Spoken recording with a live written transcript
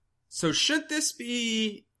So should this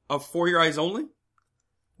be a For Your Eyes Only?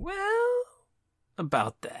 Well,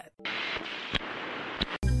 about that.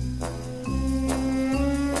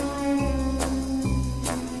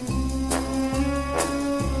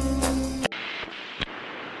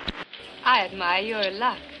 I admire your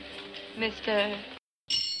luck, Mr.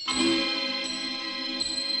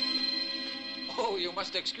 Oh, you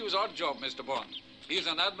must excuse Oddjob, Mr. Bond. He's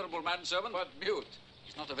an admirable manservant, but mute.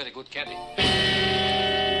 He's not a very good caddy.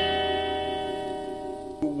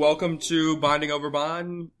 Welcome to Bonding Over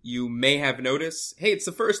Bond. You may have noticed, hey, it's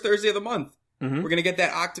the first Thursday of the month. Mm-hmm. We're going to get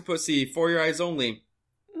that Octopussy For Your Eyes Only.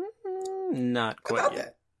 Not quite About yet.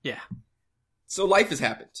 that. Yeah. So life has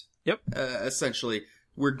happened. Yep. Essentially.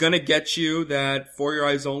 We're going to get you that For Your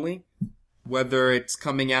Eyes Only, whether it's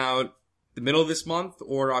coming out the middle of this month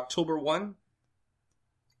or October 1.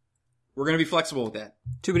 We're going to be flexible with that.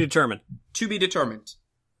 To be determined. To be determined,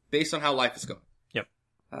 based on how life is going. Yep.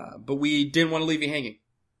 But we didn't want to leave you hanging.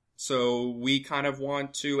 So we kind of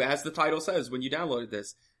want to, as the title says when you downloaded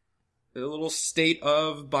this, a little state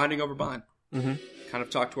of Bonding Over Bond. Mm-hmm. Kind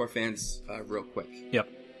of talk to our fans real quick. Yep.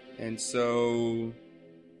 And so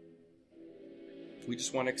we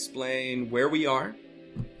just want to explain where we are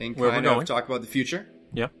and Where kind we're of going. talk about the future.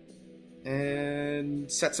 Yep.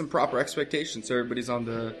 And set some proper expectations so everybody's on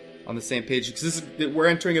the same page, because we're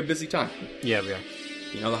entering a busy time. Yeah, we are.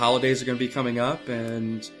 You know, the holidays are going to be coming up,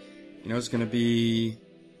 and you know, it's going to be,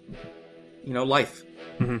 you know, life.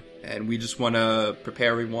 Mm-hmm. And we just want to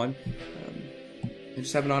prepare everyone and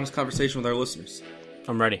just have an honest conversation with our listeners.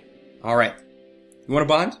 I'm ready. All right. You want to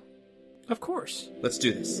bond? Of course. Let's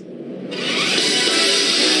do this.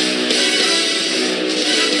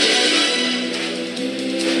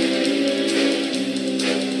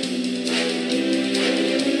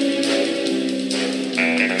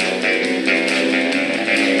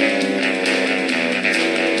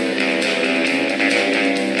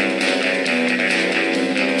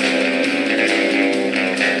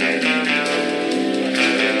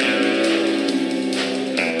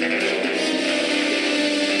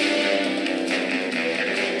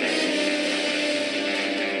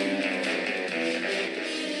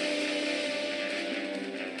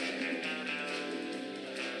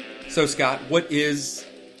 So, Scott, what is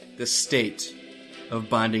the state of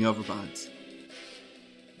Bonding Over Bonds?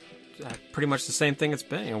 Pretty much the same thing it's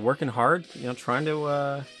been. You know, working hard, you know, trying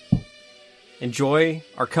to enjoy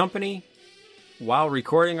our company while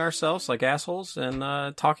recording ourselves like assholes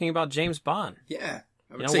and talking about James Bond. Yeah.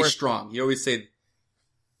 I would You know, say we're- strong. You always say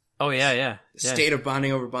Oh, yeah. the state of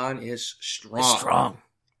Bonding Over Bond is strong.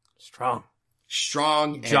 It's strong.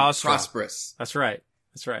 Strong and Jaws strong. prosperous. That's right.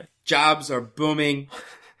 Jobs are booming.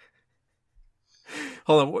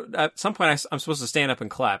 Hold on. At some point, I'm supposed to stand up and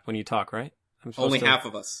clap when you talk, right? I'm supposed Only to... half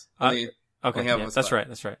of us. Okay, only half of yeah, us that's clap.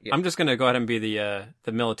 right. Yeah. I'm just going to go ahead and be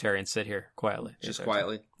the military and sit here quietly. Just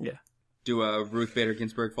quietly. Yeah. Do a Ruth Bader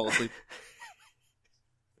Ginsburg fall asleep.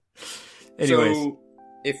 Anyways. So,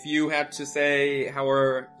 if you had to say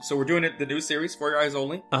so we're doing the new series, For Your Eyes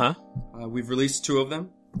Only. Uh-huh. We've released 2 of them.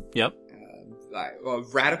 Yep. A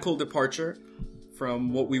radical departure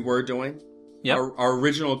from what we were doing. Yep. Our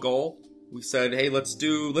original goal, we said, hey, let's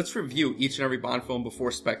review each and every Bond film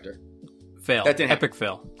before Spectre. Fail. That didn't Epic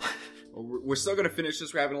fail. We're still going to finish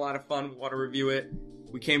this. We're having a lot of fun. We want to review it.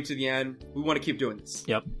 We came to the end. We want to keep doing this.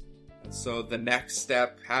 Yep. So the next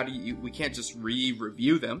step, we can't just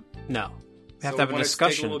review them. No. We have So to have we a wanna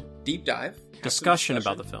discussion. Take a little deep dive. Discussion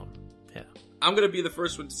about the film. Yeah. I'm going to be the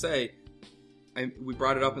first one to say, we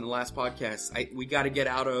brought it up in the last podcast, we got to get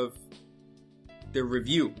out of the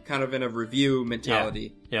review, kind of in a review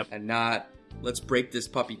mentality. Yeah. Yep. And not, let's break this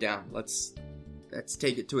puppy down. Let's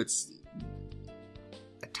take it to its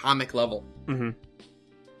atomic level.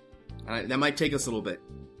 Mm-hmm. That might take us a little bit.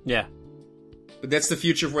 Yeah. But that's the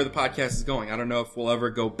future of where the podcast is going. I don't know if we'll ever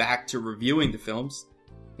go back to reviewing the films.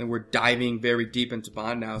 And we're diving very deep into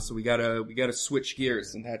Bond now, so we gotta switch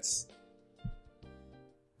gears, and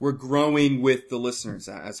we're growing with the listeners,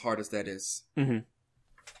 as hard as that is. Mm-hmm.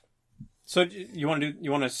 So you want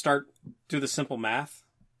to do the simple math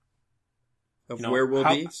Of where we'll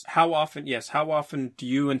be? How often do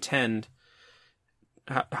you intend?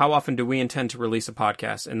 How often do we intend to release a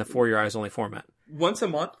podcast in the For Your Eyes Only format? Once a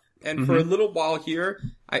month, and for a little while here,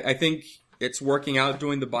 I think it's working out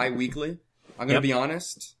doing the bi-weekly. I'm going to be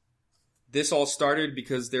honest. This all started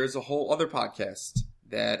because there's a whole other podcast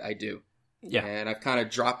that I do. Yeah. And I've kind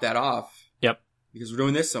of dropped that off. Yep. Because we're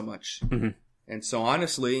doing this so much. Mm-hmm. And so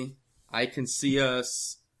honestly, I can see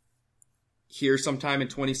us here sometime in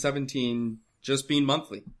 2017 just being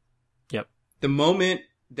monthly. Yep. The moment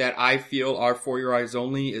that I feel our For Your Eyes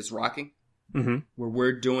Only is rocking, where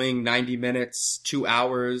we're doing 90 minutes, 2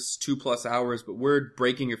 hours, 2+ hours, but we're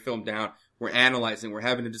breaking your film down. We're analyzing. We're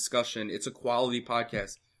having a discussion. It's a quality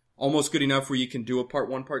podcast. Almost good enough where you can do a part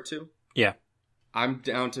 1, part 2. Yeah. I'm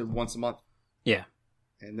down to once a month. Yeah.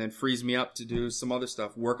 And then frees me up to do some other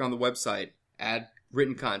stuff. Work on the website. Add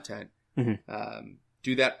written content.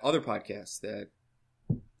 Do that other podcast that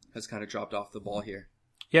has kind of dropped off the ball here.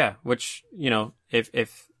 Yeah, which,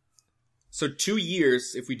 if... So 2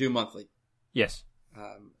 years if we do monthly. Yes.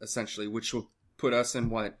 Essentially, which will put us in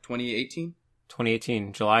what, 2018?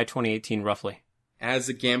 2018, July 2018, roughly. As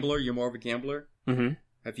a gambler, you're more of a gambler. Mm-hmm.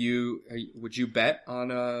 Would you bet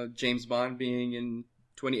on James Bond being in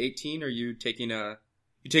 2018? Or are you taking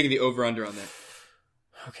the over/under on that?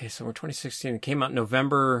 Okay, so we're 2016. It came out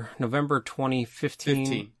November 2015.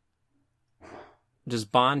 15. Does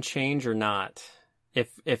Bond change or not?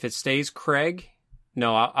 If it stays Craig,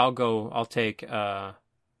 no, I'll take a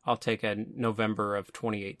November of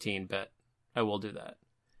 2018 bet. I will do that.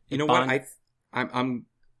 You know Bond... what?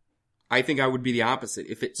 I think I would be the opposite.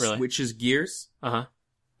 If it really? Switches gears,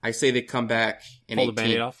 I say they come back in 18. Pull the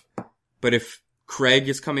Band-Aid off. But if Craig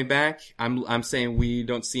is coming back, I'm saying we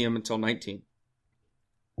don't see him until 19.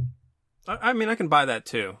 I mean, I can buy that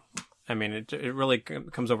too. I mean, it really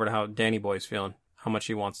comes over to how Danny Boy's feeling, how much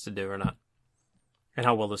he wants to do or not, and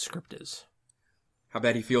how well the script is. How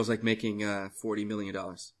bad he feels like making $40 million.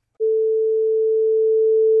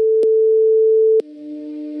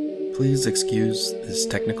 Please excuse this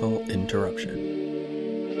technical interruption.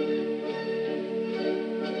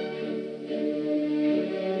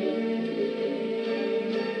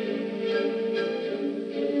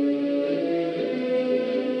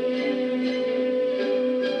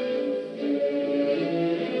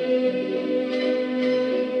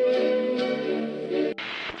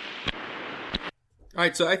 All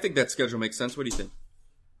right, so I think that schedule makes sense. What do you think?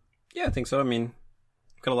 Yeah, I think so. I mean,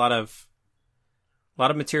 we've got a lot of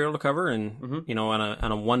material to cover, and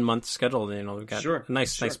on a 1 month schedule, we've got a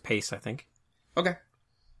nice pace, I think. Okay.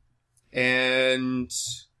 And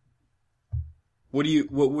what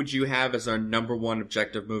would you have as our number one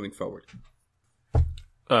objective moving forward?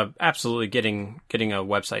 Absolutely getting a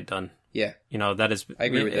website done. Yeah. That is. I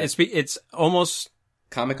agree with that. It's almost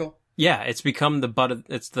comical. Yeah, it's become the butt of,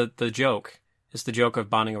 it's the joke. It's the joke of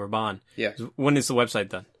bonding over bond. Yeah. When is the website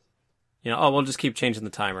done? We'll just keep changing the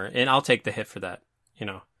timer, and I'll take the hit for that.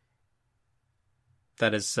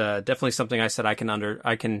 That is definitely something I said I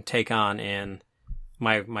can take on, and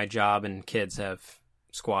my job and kids have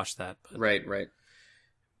squashed that. But right.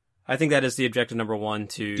 I think that is the objective number one.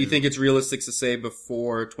 Do you think it's realistic to say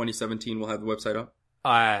before 2017 we'll have the website up?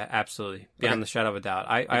 Absolutely, beyond the shadow of a doubt.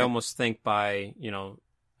 I almost think by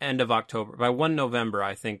end of October, by 1 November,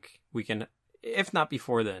 I think we can. If not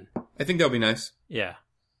before then. I think that would be nice. Yeah.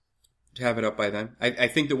 To have it up by then. I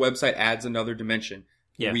think the website adds another dimension.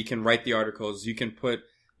 Yeah. We can write the articles. You can put,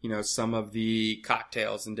 some of the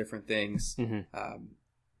cocktails and different things.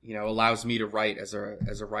 Mm-hmm. Allows me to write as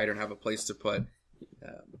a writer and have a place to put,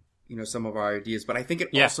 some of our ideas. But I think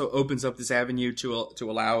it also opens up this avenue to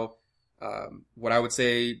allow, what I would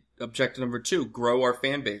say objective number 2, grow our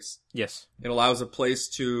fan base. Yes. It allows a place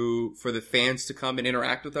for the fans to come and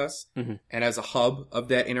interact with us, and as a hub of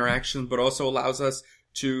that interaction, but also allows us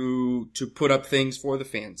to put up things for the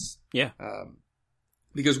fans. Yeah.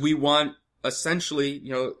 Because we want, essentially,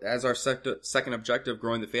 as our second objective,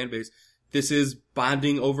 growing the fan base, this is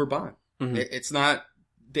bonding over bond. Mm-hmm. It's not,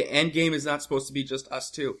 the end game is not supposed to be just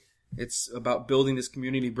us two. It's about building this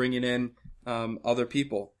community, bringing in other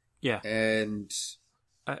people. Yeah. And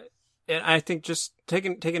I think just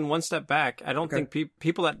taking one step back, I don't think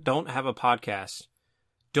people that don't have a podcast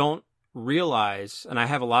don't realize, and I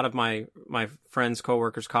have a lot of my friends,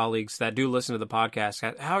 coworkers, colleagues that do listen to the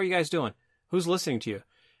podcast. How are you guys doing? Who's listening to you?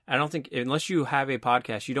 I don't think, unless you have a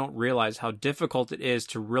podcast, you don't realize how difficult it is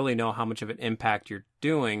to really know how much of an impact you're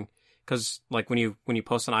doing. Because like when you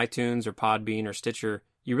post on iTunes or Podbean or Stitcher,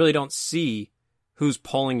 you really don't see who's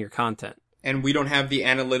pulling your content. And we don't have the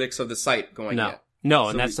analytics of the site going yet. No, so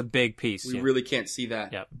and that's a big piece. We really can't see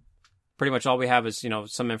that. Yep. Pretty much all we have is,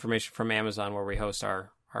 some information from Amazon where we host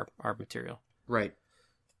our material. Right.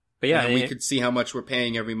 But yeah, and we could see how much we're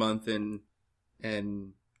paying every month and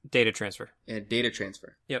data transfer. And data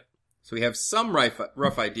transfer. Yep. So we have some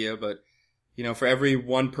rough idea, but for every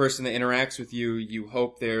one person that interacts with you, you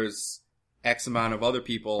hope there's X amount of other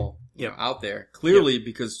people out there. Clearly,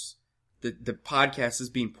 because the podcast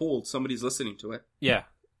is being pulled, somebody's listening to it. Yeah.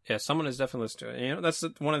 Yeah, someone is definitely listening to it. That's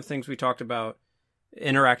one of the things we talked about,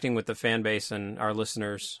 interacting with the fan base and our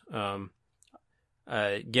listeners,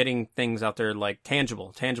 getting things out there like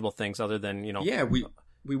tangible things other than, Yeah,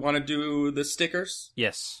 we want to do the stickers.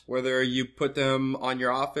 Yes. Whether you put them on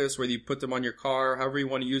your office, whether you put them on your car, however you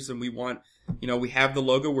want to use them, we want, we have the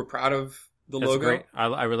logo. We're proud of the That's logo. Great.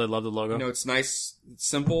 I really love the logo. It's nice, it's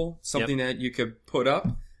simple, something that you could put up.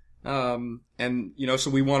 So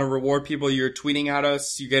we want to reward people. You're tweeting at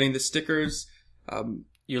us, you're getting the stickers.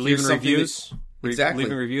 You're leaving reviews. Exactly.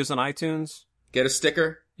 Leaving reviews on iTunes. Get a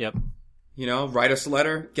sticker. Yep. Write us a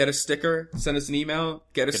letter, get a sticker, send us an email,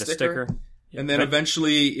 get a sticker. Yep. And then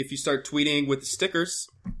eventually, if you start tweeting with the stickers,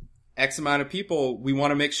 X amount of people, we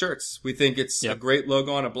want to make shirts. We think it's a great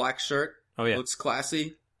logo on a black shirt. Oh, yeah. It looks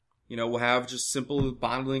classy. We'll have just simple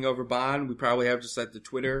bonding over bond. We probably have just at the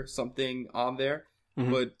Twitter something on there.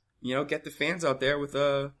 Mm-hmm. But, get the fans out there with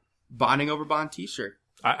a bonding over bond t-shirt.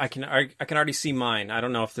 I can already see mine. I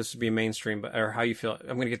don't know if this would be mainstream, or how you feel.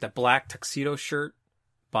 I'm going to get that black tuxedo shirt,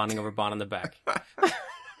 bonding over bond on the back.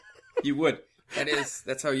 You would.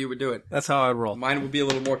 That's how you would do it. That's how I'd roll. Mine would be a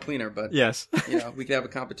little more cleaner, but yes, we could have a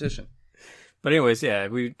competition. But anyways, yeah,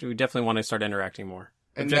 we definitely want to start interacting more.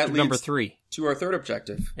 And objective that number 3 to our third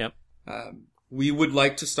objective. Yep. We would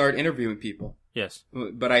like to start interviewing people. Yes.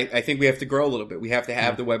 But I think we have to grow a little bit. We have to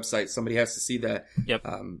have the website. Somebody has to see that. Yep.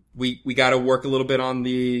 We got to work a little bit on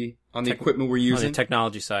the equipment we're using. On the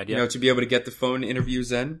technology side, yeah. To be able to get the phone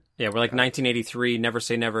interviews in. Yeah, we're like 1983, never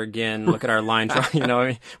say never again. Look at our line.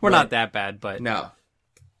 We're not that bad, but no.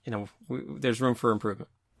 There's room for improvement.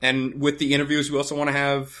 And with the interviews, we also want to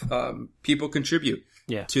have people contribute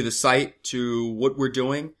to the site, to what we're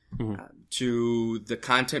doing, to the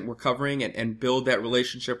content we're covering, and build that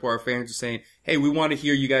relationship where our fans are saying, hey, we want to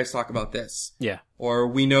hear you guys talk about this. Yeah. Or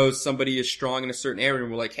we know somebody is strong in a certain area,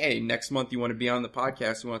 and we're like, hey, next month you want to be on the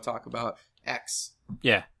podcast, you want to talk about X.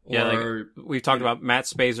 Yeah. Like we've talked about Matt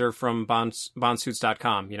Spazer from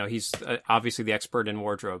Bondsuits.com. He's obviously the expert in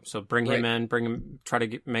wardrobe. So bring him in, try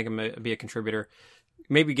to make him be a contributor.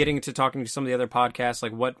 Maybe getting to talking to some of the other podcasts,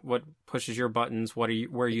 like what pushes your buttons? Where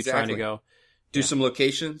are you trying to go? Do some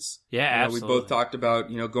locations. Yeah, absolutely. We both talked about,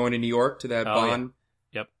 going to New York to that Bond.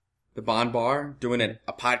 Yeah. Yep. The Bond Bar, doing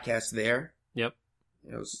a podcast there. Yep.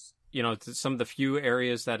 Some of the few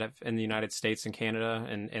areas that have in the United States and Canada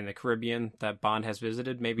and the Caribbean that Bond has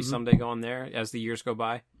visited, maybe someday going there as the years go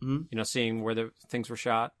by. Mm-hmm. Seeing where the things were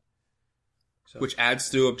shot. So. Which adds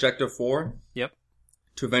to Objective 4. Yep.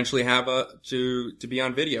 To eventually have to be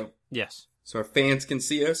on video. Yes. So our fans can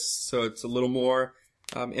see us, so it's a little more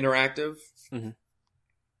interactive. Mm-hmm.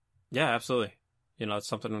 Yeah, absolutely. It's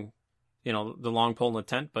something, the long pole in the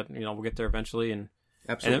tent, but we'll get there eventually, and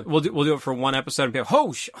absolutely, and we'll do it for one episode and be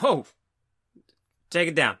like, take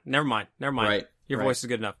it down. Never mind. Right. Your voice is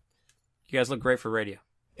good enough. You guys look great for radio.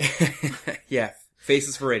 Yeah,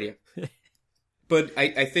 faces for radio. But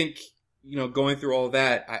I think going through all of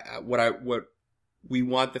that, what we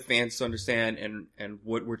want the fans to understand, and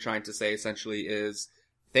what we're trying to say essentially is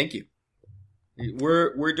thank you.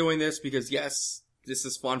 We're doing this because yes, this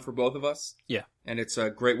is fun for both of us. Yeah. And it's a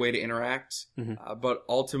great way to interact. Mm-hmm. But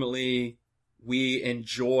ultimately, we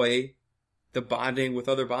enjoy the bonding with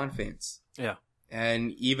other Bond fans. Yeah.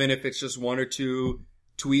 And even if it's just one or two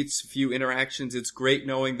tweets, few interactions, it's great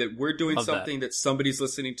knowing that we're doing something that somebody's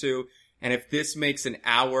listening to. And if this makes an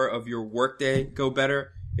hour of your workday go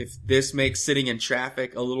better, if this makes sitting in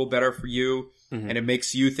traffic a little better for you, and it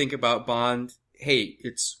makes you think about Bond, hey,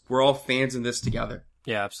 we're all fans in this together.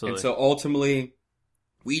 Yeah, absolutely. And so ultimately,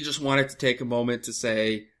 we just wanted to take a moment to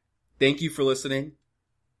say thank you for listening.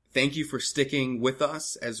 Thank you for sticking with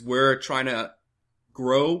us as we're trying to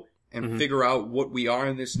grow and figure out what we are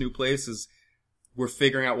in this new place. As we're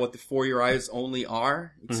figuring out what the For Your Eyes Only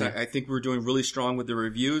are. I think we're doing really strong with the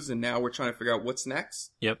reviews, and now we're trying to figure out what's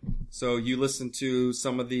next. Yep. So you listen to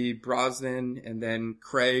some of the Brosnan and then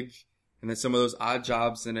Craig and then some of those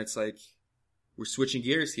Oddjobs, and it's like we're switching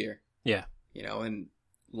gears here. Yeah. And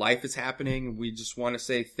life is happening. We just want to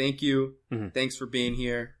say thank you. Mm-hmm. Thanks for being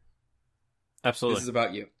here. Absolutely. This is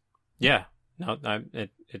about you. Yeah. No,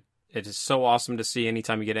 it is so awesome to see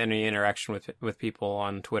anytime you get any interaction with people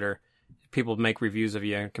on Twitter. People make reviews of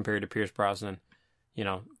you compared to Pierce Brosnan.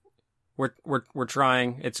 We're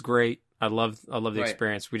trying. It's great. I love the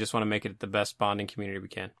experience. We just want to make it the best bonding community we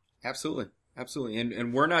can. Absolutely.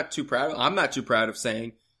 And we're not too proud. I'm not too proud of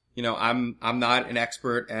saying, I'm not an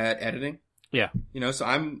expert at editing. Yeah. So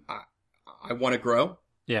I want to grow.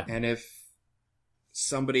 Yeah. And if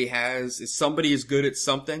somebody is good at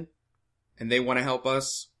something and they want to help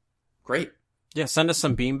us, great. Yeah, send us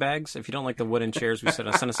some bean bags. If you don't like the wooden chairs we sit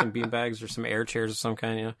on, send us some bean bags or some air chairs of some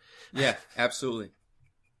kind, Yeah, absolutely.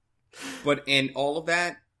 But in all of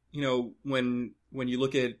that, when you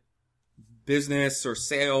look at business or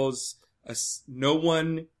sales, no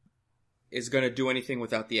one is going to do anything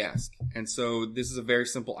without the ask. And so this is a very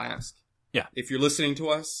simple ask. Yeah. If you're listening to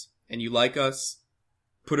us and you like us,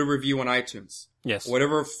 put a review on iTunes. Yes.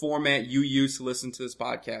 Whatever format you use to listen to this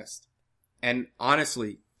podcast. And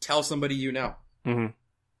honestly, tell somebody you know. Mm-hmm.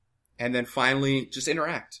 And then finally, just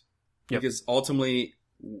interact. Yep. Because ultimately,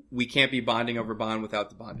 we can't be bonding over bond without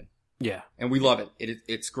the bonding. Yeah. And we love it.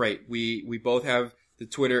 It's great. We both have the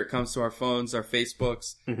Twitter. It comes to our phones, our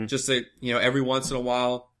Facebooks. Mm-hmm. Just that, every once in a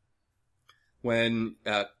while, when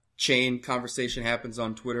chain conversation happens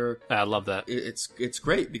on Twitter, I love that. It's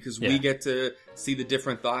great because we get to see the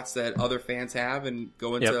different thoughts that other fans have and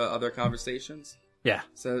go into other conversations. Yeah.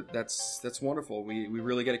 So that's wonderful. We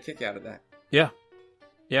really get a kick out of that. Yeah.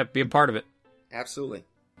 Yeah, be a part of it. Absolutely.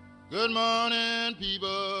 Good morning,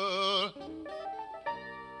 people.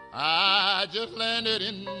 I just landed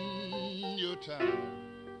in your town.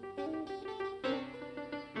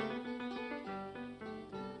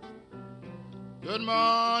 Good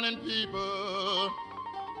morning, people.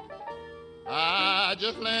 I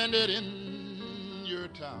just landed in your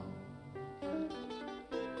town.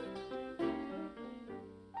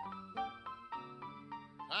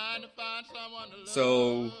 Trying to find someone to love.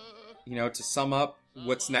 So, to sum up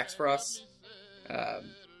what's next for us,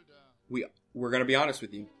 we're going to be honest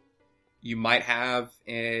with you. You might have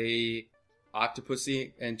a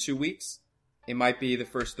Octopussy in 2 weeks. It might be the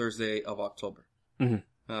first Thursday of October. Mm-hmm.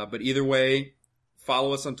 But either way,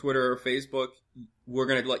 follow us on Twitter or Facebook. We're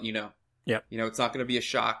going to let you know. Yep. It's not going to be a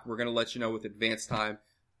shock. We're going to let you know with advance time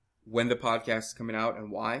when the podcast is coming out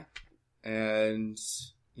and why. And,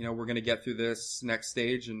 we're going to get through this next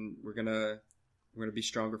stage and we're going to be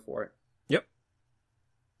stronger for it. Yep.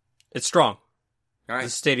 It's strong. All right. The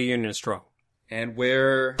State of Union is strong. And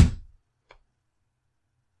where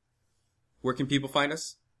can people find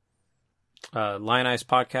us? Lionize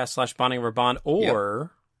Podcast / Bonding Over Bond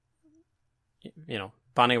or,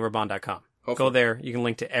 bondingoverbond.com. Hopefully. Go there. You can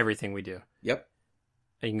link to everything we do. Yep.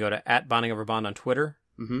 And you can go to @BondingOverBond on Twitter.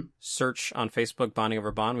 Mm-hmm. Search on Facebook Bonding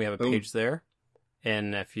Over Bond. We have a page there.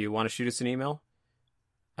 And if you want to shoot us an email,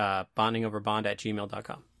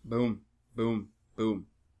 bondingoverbond@gmail.com. Boom, boom, boom.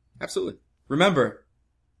 Absolutely. Remember,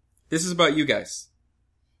 this is about you guys.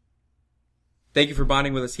 Thank you for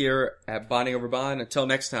bonding with us here at Bonding Over Bond. Until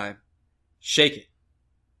next time, shake it.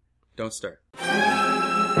 Don't stir.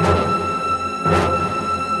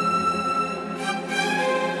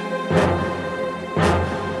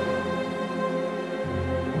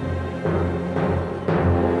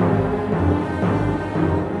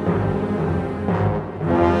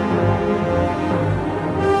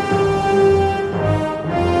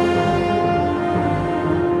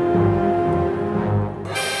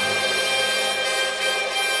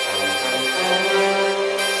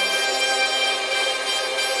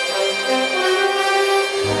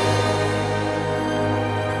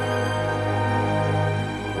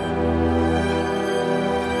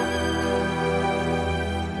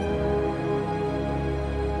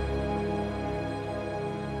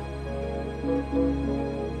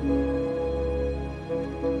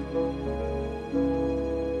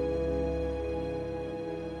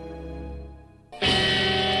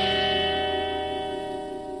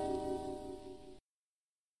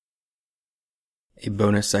 A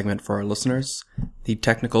bonus segment for our listeners, the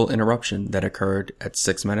technical interruption that occurred at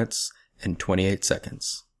 6 minutes and 28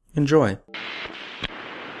 seconds. Enjoy.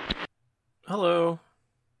 Hello.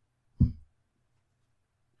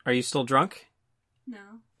 Are you still drunk? No.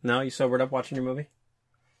 No? You sobered up watching your movie?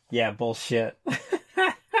 Yeah, bullshit.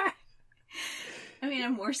 I mean,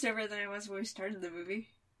 I'm more sober than I was when we started the movie.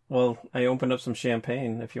 Well, I opened up some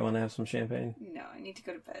champagne if you want to have some champagne. No, I need to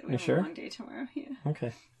go to bed. We You have sure? a long day tomorrow. Yeah.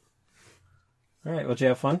 Okay. All right. Well, did you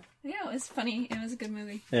have fun? Yeah, it was funny. It was a good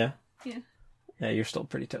movie. Yeah? Yeah. Yeah, you're still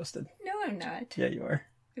pretty toasted. No, I'm not. Yeah, you are.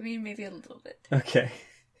 I mean, maybe a little bit. Okay.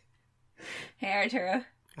 Hey, Arturo.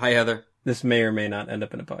 Hi, Heather. This may or may not end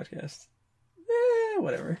up in a podcast.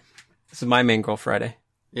 Whatever. This is my main goal Friday.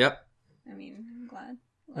 Yep. I mean, I'm glad.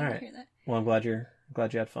 All To right. hear that. Well, I'm glad you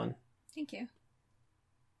had fun. Thank you.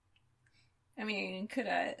 I mean,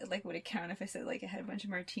 would it count if I said, I had a bunch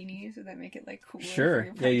of martinis? Would that make it, cooler?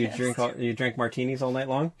 Sure. For your Yeah, podcast? you drank martinis all night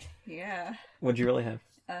long? Yeah. What'd you really have?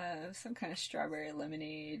 Some kind of strawberry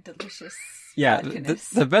lemonade, delicious. Yeah, vodka-ness.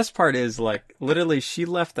 the best part is, literally, she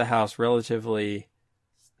left the house relatively,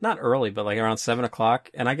 not early, but, around 7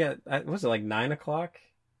 o'clock, and was it, 9 o'clock?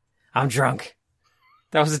 I'm drunk.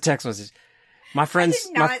 That was a text message. My friends... I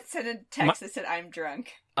did not send a text that said, I'm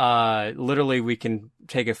drunk. Literally, we can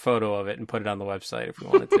take a photo of it and put it on the website if we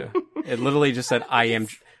wanted to. It literally just said, I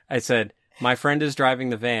said, my friend is driving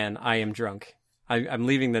the van, I am drunk. I'm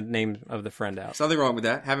leaving the name of the friend out. There's nothing wrong with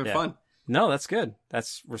that. Having fun. No, that's good.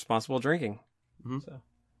 That's responsible drinking. Mm-hmm. So,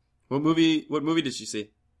 What movie did you see?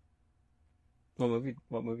 what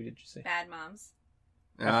movie did you see? Bad Moms.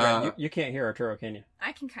 I forgot. You can't hear Arturo, can you?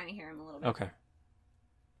 I can kind of hear him a little bit. Okay.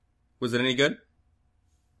 Was it any good?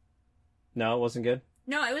 No, it wasn't good?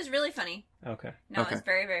 No, it was really funny. Okay. No, it was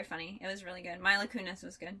very, very funny. It was really good. Mila Kunis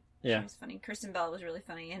was good. Yeah. She was funny. Kristen Bell was really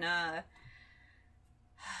funny. And, I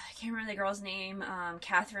can't remember the girl's name.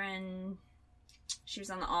 Catherine, she was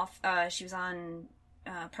on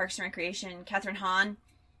Parks and Recreation. Catherine Hahn,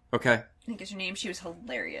 Okay. I think is her name. She was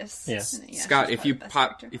hilarious. Yeah. Yeah, Scott, she was if you probably the best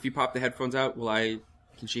pop character. the headphones out,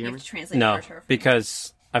 can she You hear have me? to translate No, for her.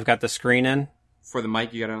 because I've got the screen in. For the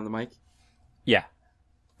mic, you got it on the mic? Yeah.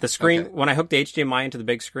 The screen, Okay. when I hook the HDMI into the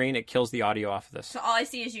big screen, it kills the audio off of this. So all I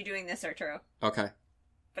see is you doing this, Arturo. Okay.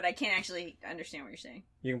 But I can't actually understand what you're saying.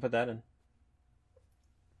 You can put that in.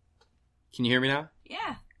 Can you hear me now?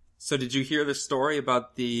 Yeah. So did you hear the story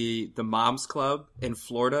about the moms club in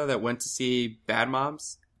Florida that went to see Bad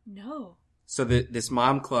Moms? No. So this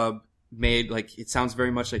mom club made, like, it sounds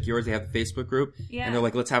very much like yours. They have a Facebook group. Yeah. And they're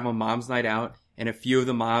like, let's have a mom's night out. And a few of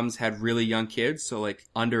the moms had really young kids, so like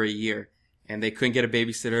under a year. And they couldn't get a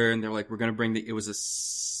babysitter. And they're like, we're going to bring it was a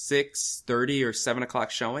 6:30 or 7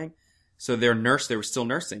 o'clock showing. So they were still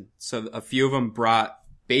nursing. So a few of them brought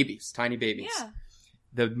babies, tiny babies. Yeah.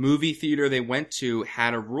 The movie theater they went to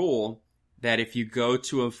had a rule that if you go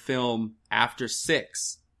to a film after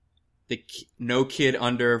 6, no kid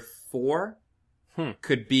under 4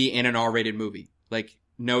 could be in an R-rated movie. Like,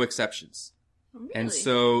 no exceptions. Really? And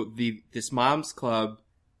so this moms club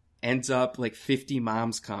ends up like 50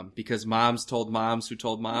 moms come because moms told moms who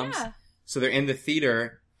told moms. Yeah. So they're in the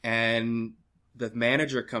theater and the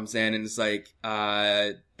manager comes in and is like,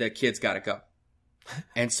 the kid's gotta go.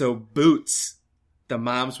 And so boots the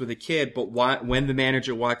moms with a kid, but when the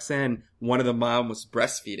manager walks in, one of the mom was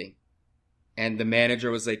breastfeeding. And the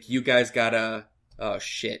manager was like, you guys gotta, oh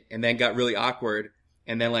shit. And then got really awkward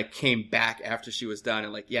and then like came back after she was done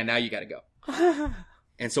and like, yeah, now you gotta go.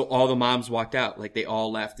 And so all the moms walked out. Like they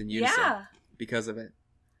all left in unison because of it.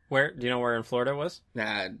 Where, do you know where in Florida it was?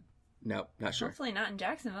 Nah, no, not sure. Hopefully not in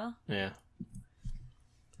Jacksonville. Yeah.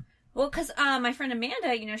 Well, because my friend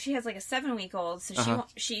Amanda, she has like a 7-week-old, so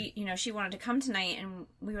she wanted to come tonight, and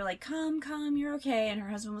we were like, come, you're okay. And her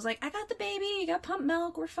husband was like, I got the baby, you got pump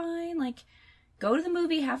milk, we're fine. Like, go to the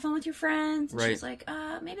movie, have fun with your friends. And she's like,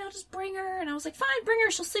 maybe I'll just bring her. And I was like, fine, bring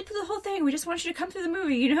her. She'll sleep through the whole thing. We just want you to come through the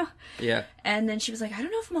movie, Yeah. And then she was like, I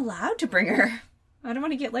don't know if I'm allowed to bring her. I don't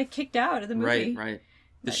want to get like kicked out of the movie. Right.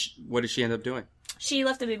 What did she end up doing? She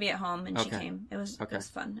left the baby at home and she came. It was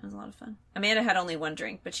fun. It was a lot of fun. Amanda had only one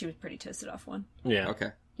drink, but she was pretty toasted off one. Yeah.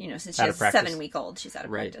 Okay. Since she has a 7-week-old, she's out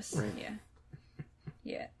of practice. Right.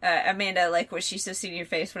 Yeah. Yeah. Amanda, like, was she so sweet in your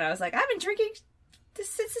face when I was like, I've been drinking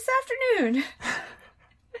since this afternoon.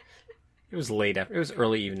 It was late after. It was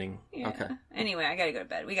early evening. Yeah. Okay. Anyway, I gotta go to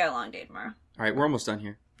bed. We got a long day tomorrow. All right, we're almost done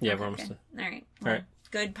here. Yeah, we're almost done. All right. All right.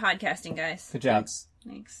 Good podcasting, guys. Good job.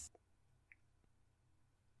 Thanks.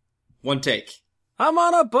 One take. I'm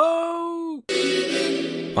on a boat!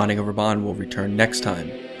 Bonding Over Bond will return next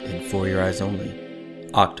time in For Your Eyes Only,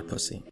 Octopussy.